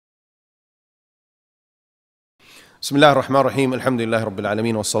بسم الله الرحمن الرحيم الحمد لله رب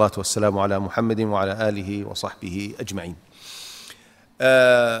العالمين والصلاة والسلام على محمد وعلى آله وصحبه أجمعين.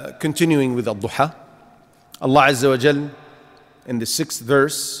 Continuing with Ad-Dhuha, Allah Azza wa Jal in the 6th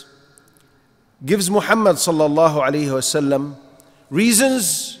verse gives Muhammad sallallahu alayhi wasallam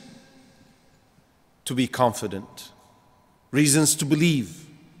reasons to be confident, reasons to believe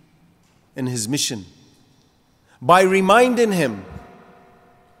in his mission by reminding him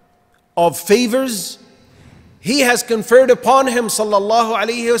of favors he has conferred upon him sallallahu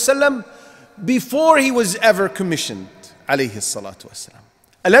alayhi wasallam before he was ever commissioned alayhi salatu wasalam.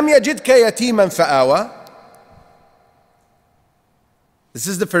 Alam yajidka yatiman fa'awa. This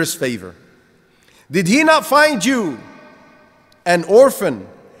is the first favor. Did he not find you an orphan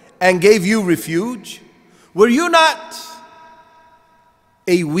and gave you refuge? Were you not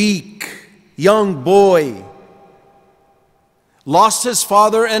a weak young boy, lost his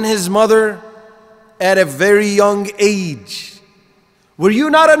father and his mother at a very young age? Were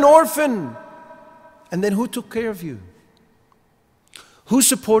you not an orphan? And then who took care of you? Who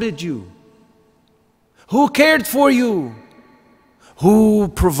supported you? Who cared for you? Who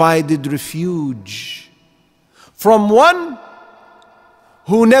provided refuge from one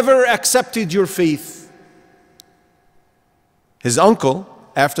who never accepted your faith? His uncle,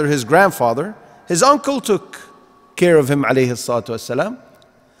 after his grandfather, his uncle took care of him alayhi salatu wasalam,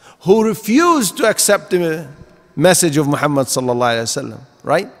 who refused to accept the message of Muhammad sallallahu alayhi wasallam,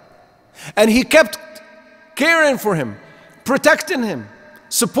 right? And he kept caring for him, protecting him,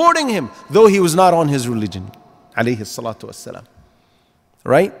 supporting him, though he was not on his religion, alayhi salatu wasalam,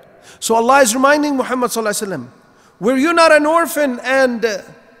 right? So Allah is reminding Muhammad sallallahu alayhi wasallam, were you not an orphan and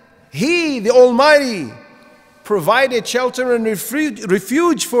He, the Almighty, provided shelter and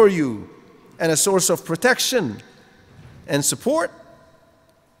refuge for you and a source of protection and support?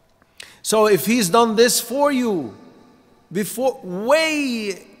 So if He's done this for you before,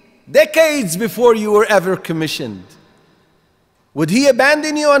 way decades before you were ever commissioned, would He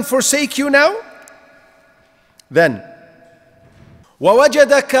abandon you and forsake you now? Then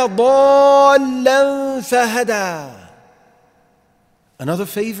وَوَجَدَكَ ضَالًّا فَهَدَى. Another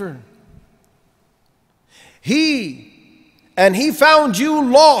favor. He found you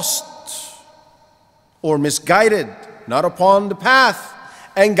lost or misguided, not upon the path,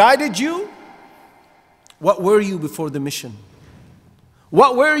 and guided you. What were you before the mission?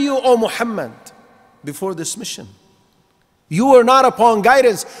 What were you, O Muhammad, before this mission? You were not upon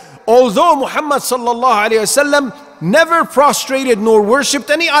guidance. Although Muhammad sallallahu alayhi wasallam never prostrated nor worshipped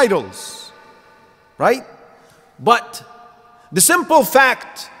any idols, right? But the simple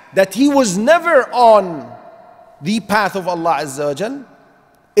fact that he was never on the path of Allah Azza wa Jal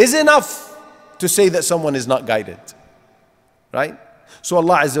is enough to say that someone is not guided, right? So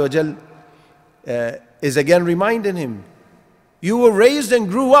Allah Azza wa Jal is again reminding him, you were raised and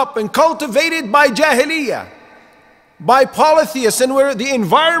grew up and cultivated by Jahiliyyah, by polytheists, and where the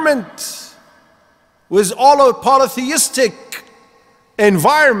environment was all a polytheistic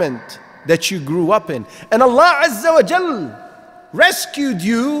environment that you grew up in. And Allah Azza wa Jal rescued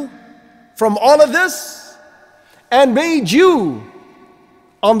you from all of this and made you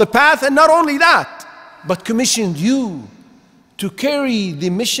on the path, and not only that, but commissioned you to carry the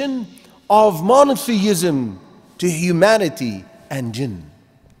mission of monotheism to humanity and jinn.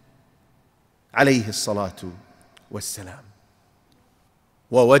 Alayhi salatu wassalam.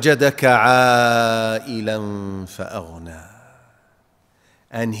 وَوَجَدَكَ عَائِلًا فَأَغْنَى.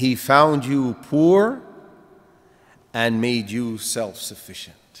 And He found you poor and made you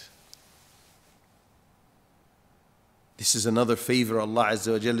self-sufficient. This is another favor Allah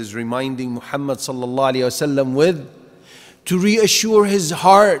Azza wa Jalla is reminding Muhammad sallallahu alayhi wasallam with, to reassure his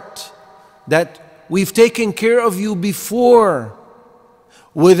heart that we've taken care of you before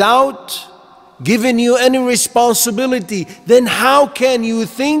without giving you any responsibility. Then how can you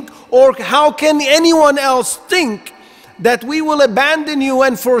think, or how can anyone else think, that we will abandon you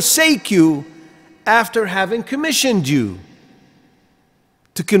and forsake you after having commissioned you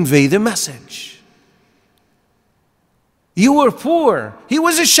to convey the message? You were poor. He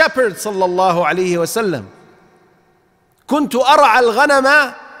was a shepherd sallallahu alayhi wasallam. كنت أرعى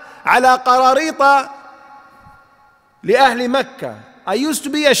الغنم على قراريط لأهل مكة. I used to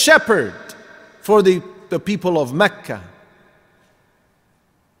be a shepherd for the people of Mecca.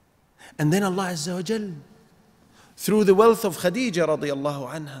 And then Allah Azza wa Jal, through the wealth of Khadija radiyallahu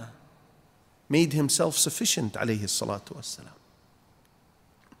anha, made Himself sufficient alayhi salatu wassalam.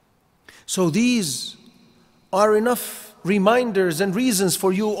 So these are enough reminders and reasons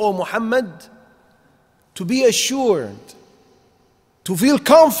for you, O Muhammad, to be assured, to feel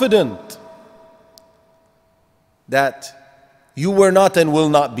confident that you were not and will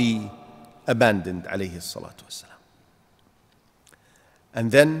not be abandoned, alayhi salatu wasalam.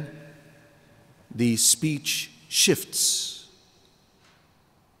 And then the speech shifts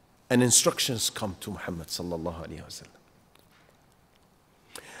and instructions come to Muhammad sallallahu alayhi wa sallam.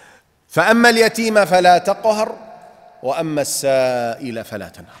 فأما اليتيم فلا تقهر وأما السائل فلا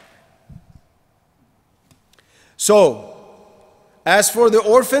تنهر. So, as for the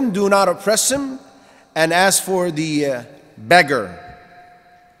orphan, do not oppress him, and as for the beggar,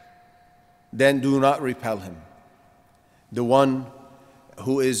 then do not repel him. The one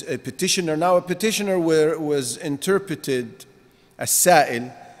who is a petitioner. Now, a petitioner was interpreted, as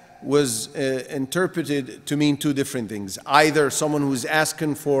sa'il, was interpreted to mean two different things. Either someone who's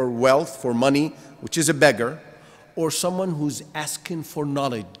asking for wealth, for money, which is a beggar, or someone who's asking for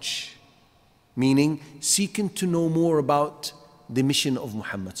knowledge, meaning seeking to know more about the mission of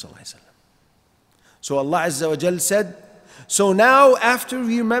Muhammad sallallahu alaihi wasallam. So Allah Azza wa Jal said, so now after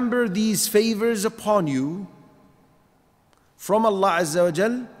you remember these favors upon you from Allah Azza wa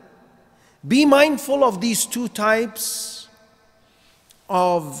Jal, be mindful of these two types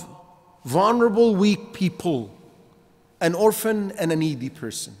of vulnerable, weak people, an orphan and a needy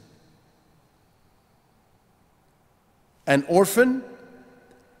person. An orphan,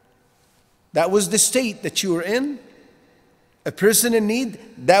 that was the state that you were in. A person in need,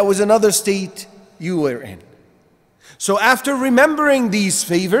 that was another state you were in. So after remembering these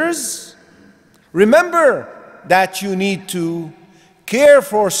favors, remember that you need to care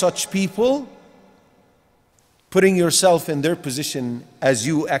for such people, putting yourself in their position as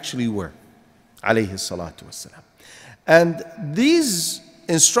you actually were, alayhi salatu wasalam. And these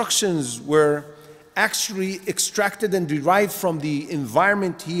instructions were actually extracted and derived from the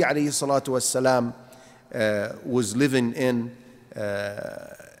environment he, alayhi salatu wasalam, was living in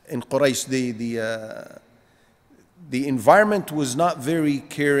Quraysh. The environment was not very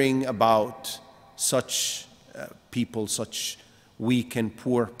caring about such people, such weak and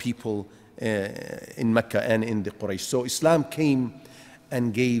poor people in Mecca and in the Quraysh. So Islam came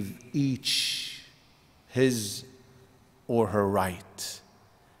and gave each his or her right,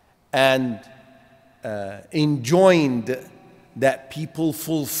 and enjoined that people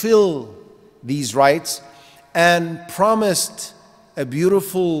fulfill these rights, and promised a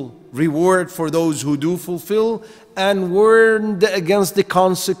beautiful reward for those who do fulfill, and warned against the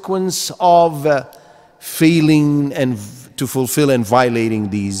consequence of failing and to fulfill and violating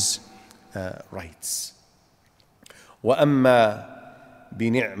these rights. وَأَمَّا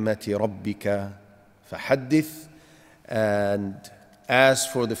بِنِعْمَةِ رَبِّكَ فَحَدِّثْ. And as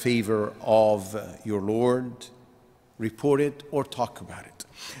for the favor of your Lord, report it or talk about it.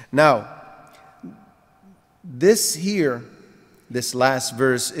 Now, this here, this last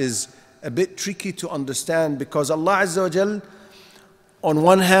verse is a bit tricky to understand, because Allah Azza wa Jal on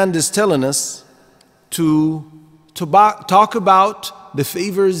one hand is telling us to talk about the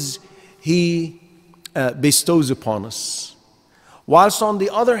favors He bestows upon us, whilst on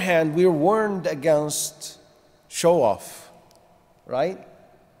the other hand we're warned against show off, right?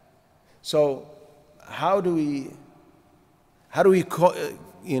 So how do we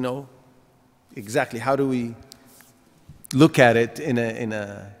exactly how do we look at it in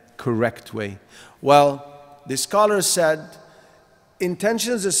a correct way? Well, the scholars said an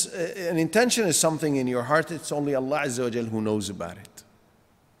intention is something in your heart. It's only Allah Azza wa Jal who knows about it.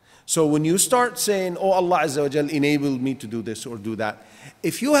 So when you start saying, oh, Allah Azza wa Jal enabled me to do this or do that,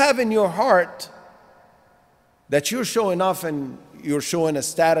 if you have in your heart that you're showing off and you're showing a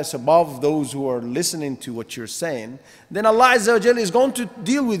status above those who are listening to what you're saying, then Allah Azza wa Jal is going to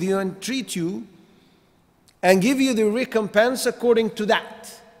deal with you and treat you and give you the recompense according to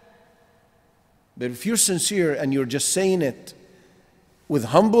that. But if you're sincere and you're just saying it with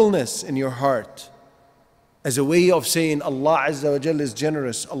humbleness in your heart, as a way of saying Allah Azza wa Jal is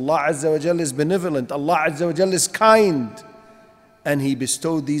generous, Allah Azza wa Jal is benevolent, Allah Azza wa Jal is kind, and He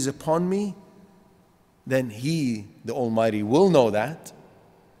bestowed these upon me, then He, the Almighty, will know that,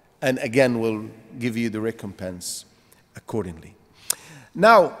 and again will give you the recompense accordingly.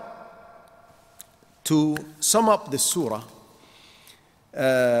 Now, to sum up the surah,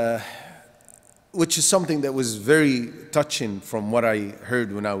 which is something that was very touching from what I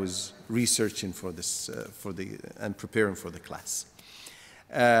heard when I was researching for this, and preparing for the class.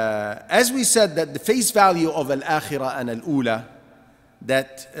 As we said, that the face value of al-akhirah and al-ula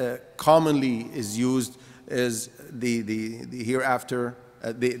that commonly is used is the hereafter,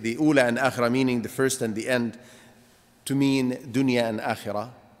 the ula and akhirah, meaning the first and the end, to mean dunya and akhirah,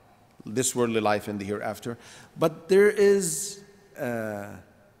 this worldly life and the hereafter. But there is a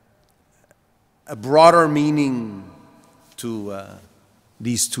broader meaning to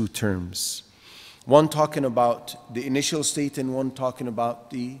these two terms. One talking about the initial state and one talking about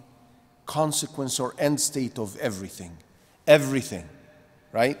the consequence or end state of everything. Everything,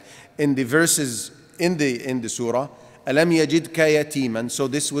 right? In the verses in the surah, Alam yajidka yatiman, so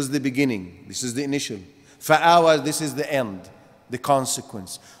this was the beginning, this is the initial. Fa'awa, this is the end, the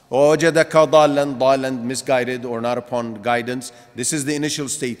consequence. Wajadaka dalan, misguided or not upon guidance, this is the initial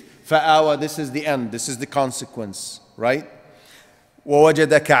state. Fa'awa, this is the end, this is the consequence, right?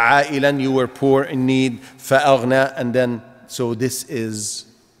 وَوَجَدَكَ عَائِلًا, you were poor in need. فَأَغْنَى, and then, so this is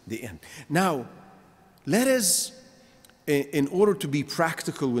the end. Now, let us, in order to be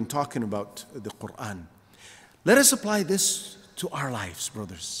practical when talking about the Quran, let us apply this to our lives,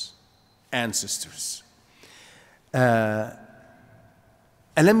 brothers and sisters. أَلَمْ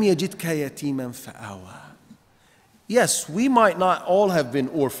يَجِدْكَ يَتِيمًا فَآوَى. Yes, we might not all have been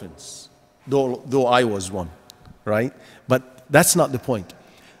orphans, though I was one, right? But that's not the point.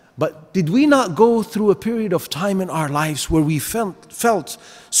 But did we not go through a period of time in our lives where we felt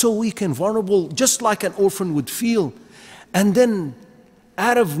so weak and vulnerable, just like an orphan would feel? And then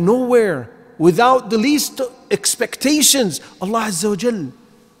out of nowhere, without the least expectations, Allah Azza wa Jal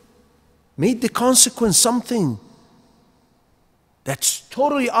made the consequence something that's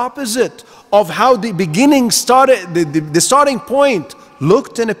totally opposite of how the beginning started, the starting point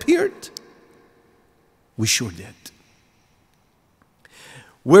looked and appeared? We sure did.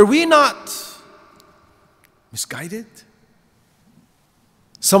 Were we not misguided?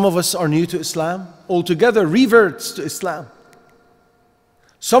 Some of us are new to Islam, altogether reverts to Islam.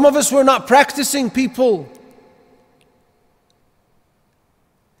 Some of us were not practicing people.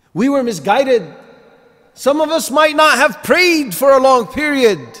 We were misguided. Some of us might not have prayed for a long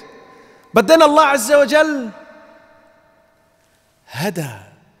period. But then Allah Azza wa Jal hada,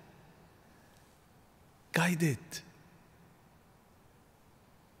 guided.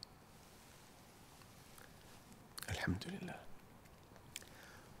 Alhamdulillah.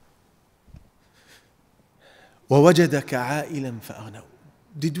 وَوَجَدَكَ عَائِلًا فَأَغْنَى.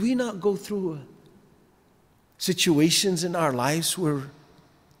 Did we not go through situations in our lives where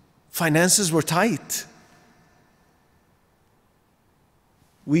finances were tight?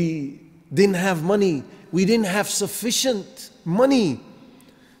 We didn't have money. We didn't have sufficient money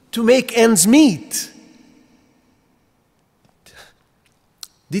to make ends meet.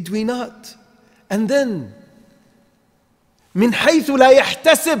 Did we not? And then من حيث لا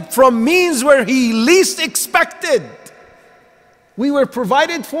يحتسب, from means where he least expected, we were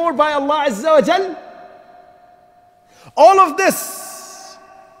provided for by Allah Azza wa Jal. All of this,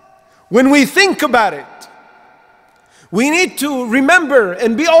 when we think about it, we need to remember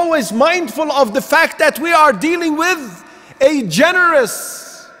and be always mindful of the fact that we are dealing with a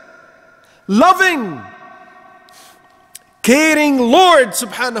generous, loving, caring Lord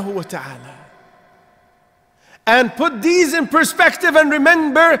subhanahu wa ta'ala. And put these in perspective and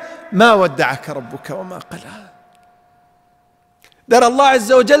remember ما ودعك ربك وما قلى. That Allah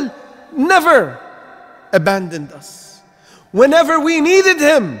Azza wa Jal never abandoned us. Whenever we needed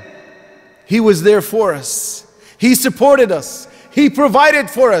Him, He was there for us. He supported us. He provided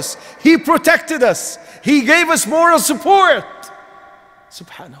for us. He protected us. He gave us moral support.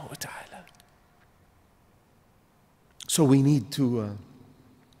 Subhanahu wa ta'ala. So we need to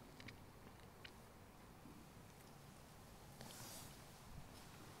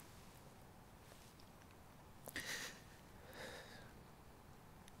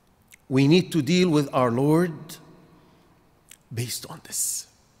deal with our Lord based on this.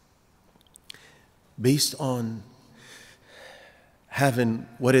 Based on having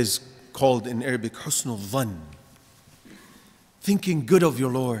what is called in Arabic husnul dhann. Thinking good of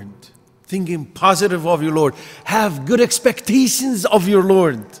your Lord. Thinking positive of your Lord. Have good expectations of your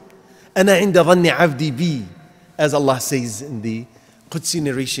Lord. أَنَا عِنْدَ ظَنِّ عَبْدِي بِي, as Allah says in the Qudsi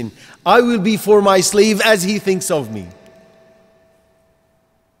narration. I will be for my slave as he thinks of me.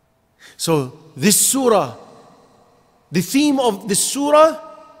 So this surah, the theme of this surah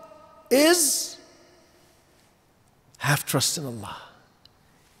is have trust in Allah.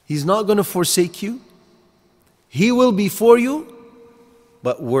 He's not going to forsake you. He will be for you,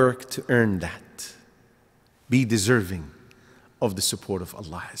 but work to earn that. Be deserving of the support of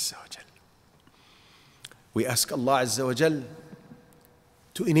Allah Azza wa Jal. We ask Allah Azza wa Jal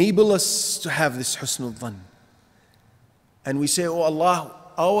to enable us to have this husnul dhann. And we say, oh Allah,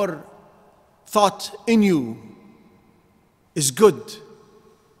 our thought in you is good,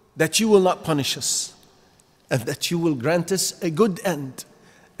 that you will not punish us, and that you will grant us a good end,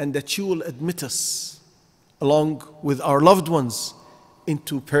 and that you will admit us along with our loved ones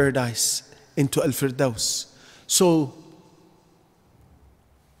into paradise, into Al-Firdaus. So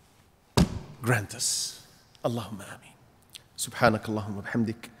grant us. Allahumma ameen. Subhanak Allahumma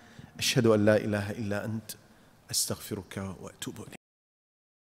bihamdik. Ashhadu an la ilaha illa ant. Astaghfiruka wa atubu ilayk.